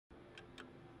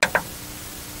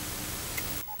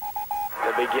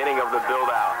the beginning of the build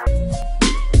out.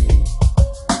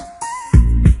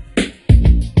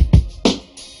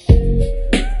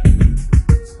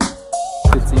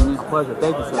 Good seeing you. Pleasure.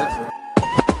 Thank you, sir.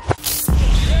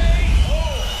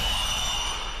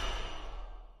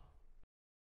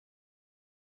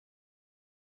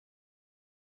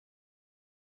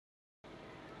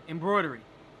 Embroidery.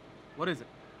 What is it?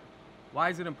 Why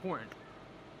is it important?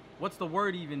 What's the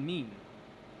word even mean?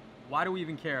 Why do we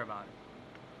even care about it?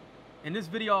 In this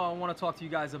video, I want to talk to you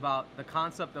guys about the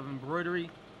concept of embroidery,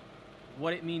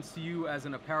 what it means to you as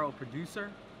an apparel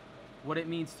producer, what it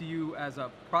means to you as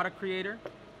a product creator,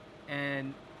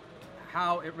 and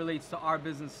how it relates to our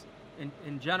business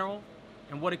in general,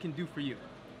 and what it can do for you.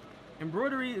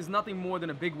 Embroidery is nothing more than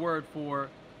a big word for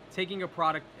taking a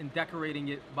product and decorating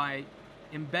it by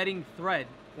embedding thread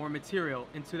or material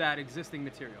into that existing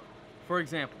material. For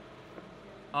example,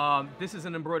 this is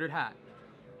an embroidered hat.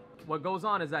 What goes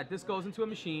on is that this goes into a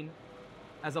machine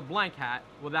as a blank hat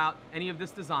without any of this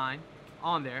design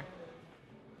on there,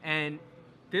 and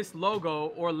this logo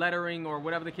or lettering or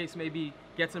whatever the case may be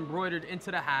gets embroidered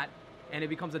into the hat, and it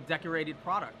becomes a decorated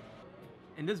product.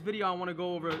 In this video, I want to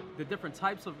go over the different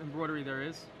types of embroidery there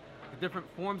is, the different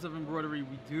forms of embroidery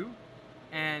we do,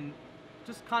 and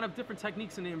just kind of different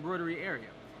techniques in the embroidery area.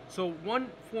 So one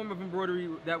form of embroidery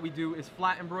that we do is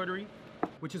flat embroidery,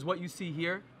 which is what you see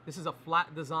here. This is a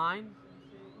flat design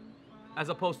as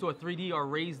opposed to a 3D or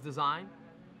raised design,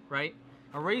 right?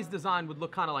 A raised design would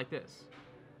look kind of like this.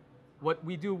 What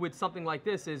we do with something like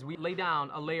this is we lay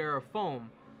down a layer of foam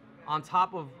on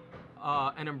top of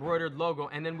an embroidered logo,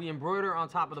 and then we embroider on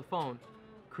top of the foam,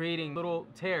 creating little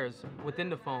tears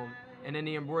within the foam, and then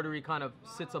the embroidery kind of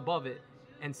sits above it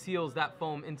and seals that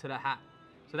foam into the hat.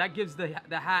 So that gives the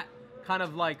hat kind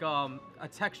of like a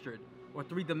textured or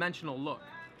three-dimensional look.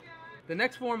 The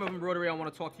next form of embroidery I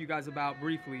want to talk to you guys about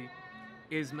briefly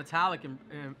is metallic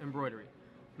embroidery.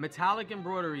 Metallic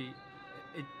embroidery,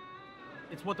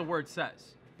 it's what the word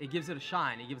says. It gives it a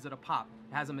shine, it gives it a pop.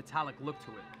 It has a metallic look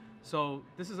to it. So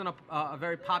this is a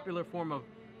very popular form of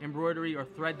embroidery or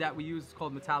thread that we use. It's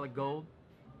called metallic gold,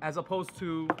 as opposed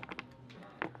to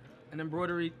an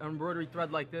embroidery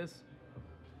thread like this,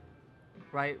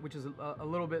 right, which is a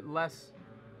little bit less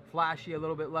flashy, a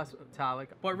little bit less metallic.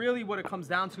 But really what it comes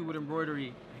down to with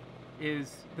embroidery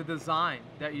is the design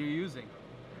that you're using.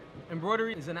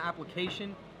 Embroidery is an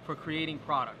application for creating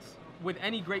products. With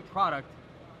any great product,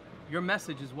 your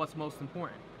message is what's most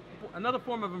important. Another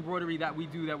form of embroidery that we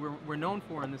do that we're known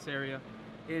for in this area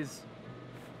is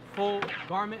full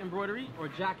garment embroidery or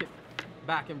jacket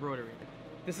back embroidery.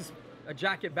 This is a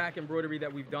jacket back embroidery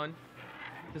that we've done.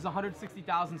 There's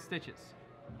 160,000 stitches.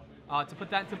 To put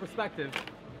that into perspective,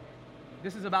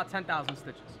 this is about 10,000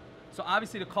 stitches. So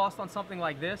obviously the cost on something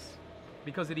like this,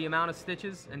 because of the amount of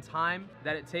stitches and time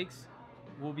that it takes,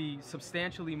 will be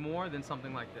substantially more than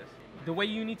something like this. The way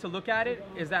you need to look at it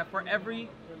is that for every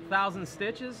 1,000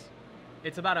 stitches,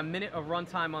 it's about a minute of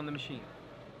runtime on the machine.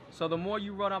 So the more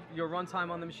you run up your runtime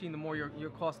on the machine, the more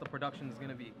your cost of production is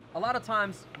gonna be. A lot of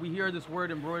times we hear this word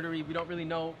embroidery, we don't really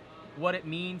know what it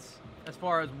means as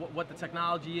far as what the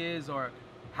technology is or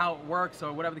how it works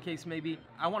or whatever the case may be.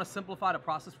 I wanna simplify the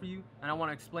process for you, and I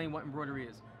wanna explain what embroidery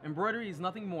is. Embroidery is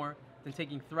nothing more than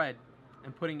taking thread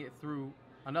and putting it through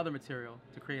another material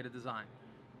to create a design.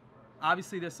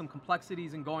 Obviously there's some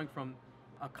complexities in going from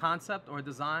a concept or a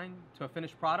design to a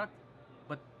finished product,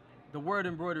 but the word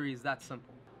embroidery is that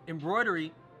simple.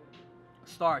 Embroidery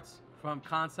starts from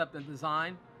concept and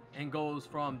design and goes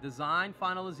from design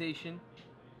finalization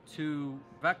to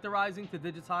vectorizing to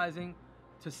digitizing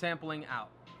to sampling out.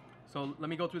 So let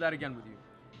me go through that again with you.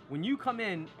 When you come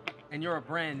in and you're a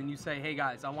brand and you say, hey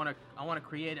guys, I want to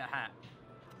create a hat,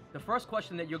 the first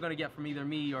question that you're going to get from either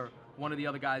me or one of the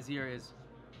other guys here is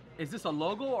this a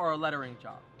logo or a lettering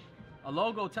job? A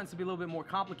logo tends to be a little bit more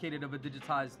complicated of a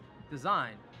digitized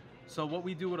design. So what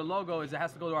we do with a logo is it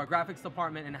has to go to our graphics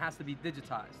department and it has to be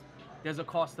digitized. There's a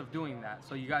cost of doing that,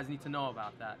 so you guys need to know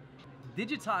about that.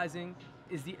 Digitizing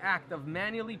is the act of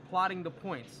manually plotting the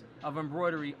points of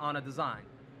embroidery on a design.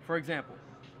 For example,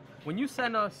 when you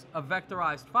send us a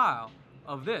vectorized file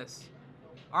of this,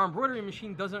 our embroidery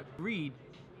machine doesn't read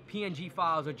PNG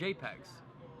files or JPEGs.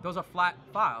 Those are flat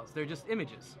files, they're just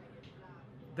images.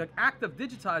 The act of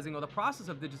digitizing, or the process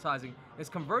of digitizing, is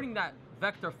converting that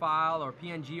vector file or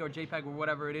PNG or JPEG or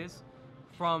whatever it is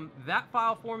from that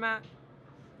file format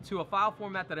to a file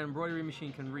format that an embroidery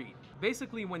machine can read.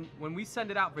 Basically, when we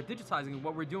send it out for digitizing,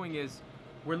 what we're doing is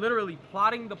we're literally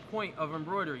plotting the point of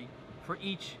embroidery for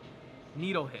each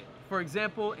needle hit. For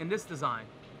example, in this design,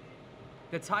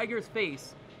 the tiger's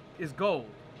face is gold,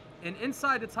 and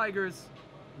inside the tiger's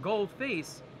gold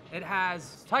face, it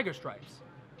has tiger stripes.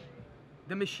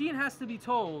 The machine has to be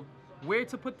told where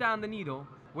to put down the needle,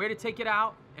 where to take it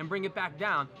out and bring it back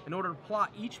down in order to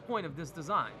plot each point of this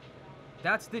design.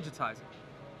 That's digitizing.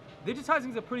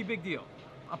 Digitizing is a pretty big deal.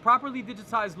 A properly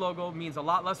digitized logo means a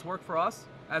lot less work for us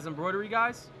as embroidery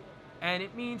guys, and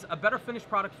it means a better finished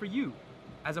product for you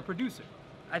as a producer.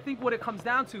 I think what it comes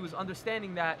down to is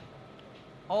understanding that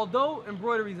although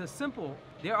embroidery is simple,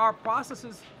 there are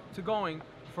processes to going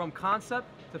from concept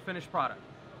to finished product.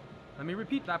 Let me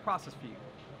repeat that process for you.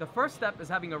 The first step is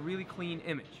having a really clean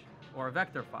image, or a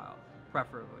vector file,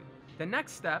 preferably. The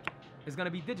next step is going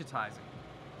to be digitizing,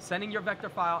 sending your vector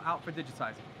file out for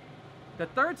digitizing. The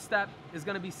third step is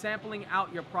going to be sampling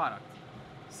out your product.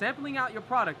 Sampling out your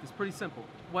product is pretty simple.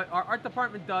 What our art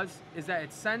department does is that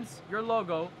it sends your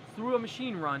logo through a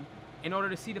machine run in order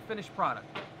to see the finished product.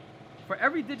 For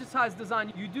every digitized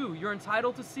design you do, you're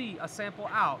entitled to see a sample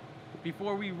out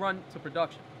before we run to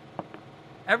production.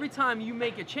 Every time you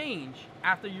make a change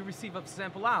after you receive a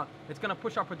sample out, it's going to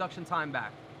push our production time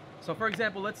back. So for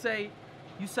example, let's say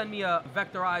you send me a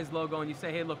vectorized logo and you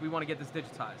say, hey, look, we want to get this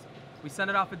digitized. We send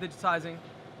it out for digitizing,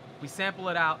 we sample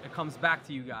it out, it comes back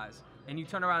to you guys. And you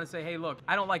turn around and say, hey, look,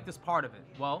 I don't like this part of it.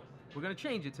 Well, we're going to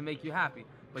change it to make you happy.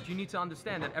 But you need to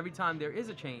understand that every time there is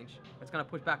a change, it's going to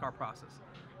push back our process.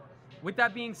 With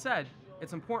that being said,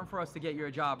 it's important for us to get your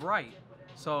job right.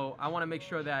 So I want to make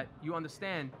sure that you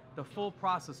understand the full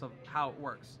process of how it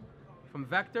works. From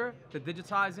vector to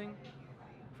digitizing,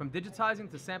 from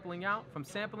digitizing to sampling out, from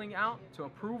sampling out to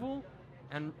approval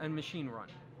and machine run.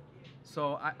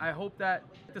 So I hope that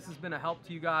this has been a help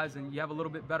to you guys and you have a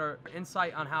little bit better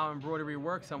insight on how embroidery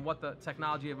works and what the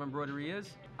technology of embroidery is.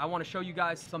 I want to show you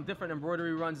guys some different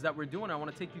embroidery runs that we're doing. I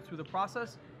want to take you through the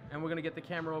process, and we're going to get the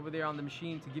camera over there on the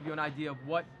machine to give you an idea of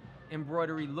what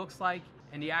embroidery looks like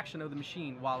and the action of the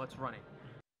machine while it's running.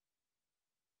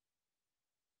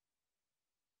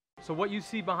 So what you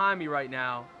see behind me right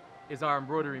now is our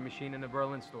embroidery machine in the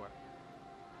Berlin store.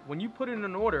 When you put in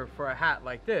an order for a hat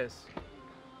like this,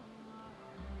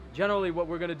 generally what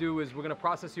we're going to do is we're going to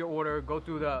process your order, go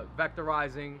through the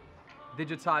vectorizing,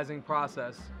 digitizing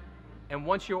process, and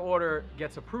once your order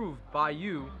gets approved by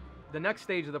you, the next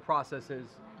stage of the process is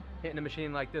hitting a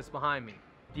machine like this behind me.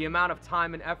 The amount of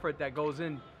time and effort that goes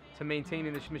in to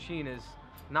maintaining this machine is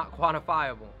not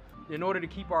quantifiable. In order to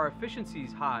keep our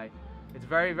efficiencies high, it's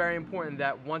very, very important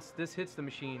that once this hits the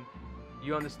machine,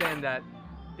 you understand that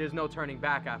there's no turning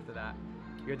back after that.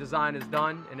 Your design is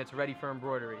done and it's ready for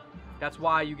embroidery. That's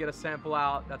why you get a sample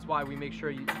out. That's why we make sure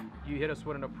you hit us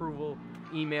with an approval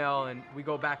email, and we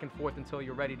go back and forth until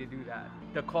you're ready to do that.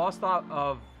 The cost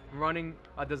of running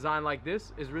a design like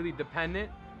this is really dependent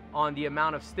on the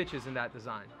amount of stitches in that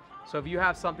design. So if you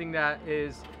have something that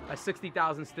is a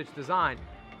 60,000 stitch design,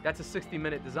 that's a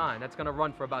 60-minute design. That's going to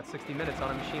run for about 60 minutes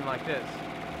on a machine like this.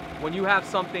 When you have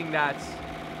something that's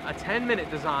a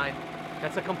 10-minute design,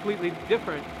 that's a completely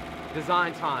different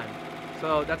design time.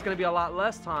 So that's going to be a lot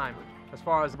less time as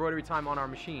far as embroidery time on our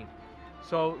machine.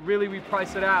 So really we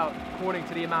price it out according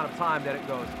to the amount of time that it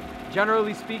goes.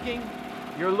 Generally speaking,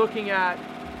 you're looking at,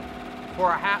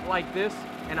 for a hat like this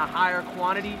in a higher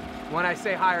quantity, when I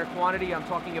say higher quantity, I'm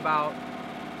talking about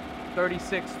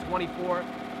 36, 24,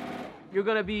 you're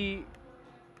going to be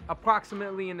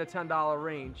approximately in the $10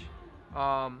 range.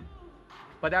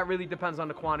 But that really depends on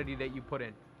the quantity that you put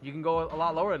in. You can go a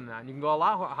lot lower than that, and you can go a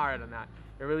lot higher than that.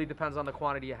 It really depends on the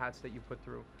quantity of hats that you put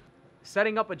through.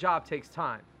 Setting up a job takes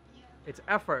time. It's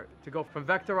effort to go from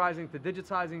vectorizing to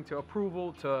digitizing to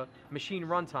approval to machine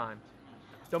runtime.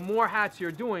 The more hats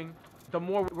you're doing, the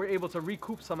more we're able to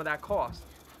recoup some of that cost.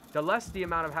 The less the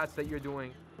amount of hats that you're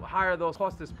doing, the higher those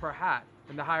costs is per hat,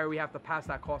 and the higher we have to pass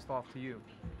that cost off to you.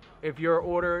 If your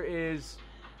order is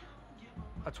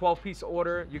a 12-piece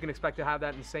order, you can expect to have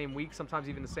that in the same week, sometimes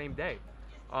even the same day.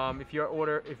 If you're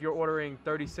ordering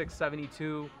 36,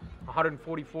 72,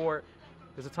 144,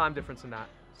 there's a time difference in that.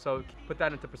 So put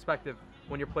that into perspective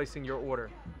when you're placing your order.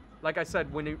 Like I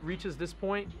said, when it reaches this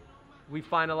point, we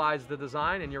finalize the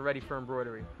design and you're ready for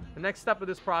embroidery. The next step of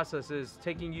this process is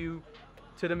taking you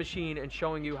to the machine and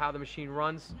showing you how the machine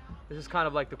runs. This is kind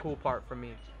of like the cool part for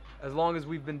me. As long as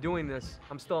we've been doing this,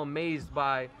 I'm still amazed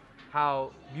by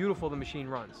how beautiful the machine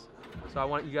runs. So I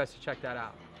want you guys to check that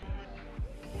out.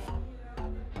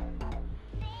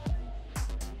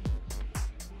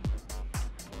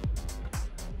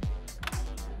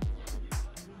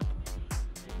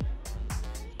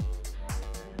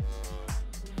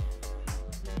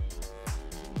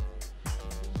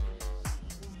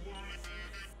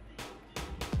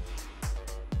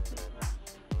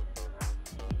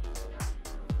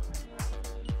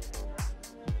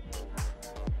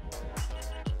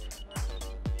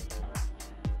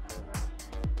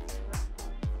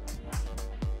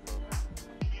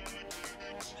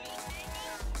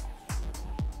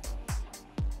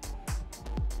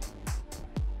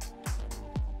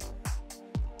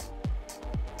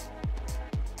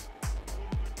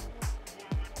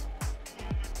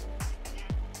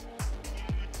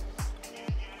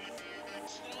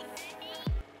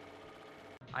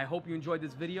 I hope you enjoyed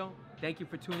this video. Thank you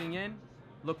for tuning in.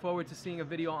 Look forward to seeing a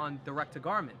video on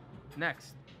direct-to-garment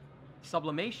next,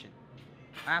 sublimation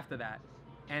after that,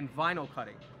 and vinyl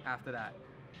cutting after that.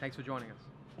 Thanks for joining us.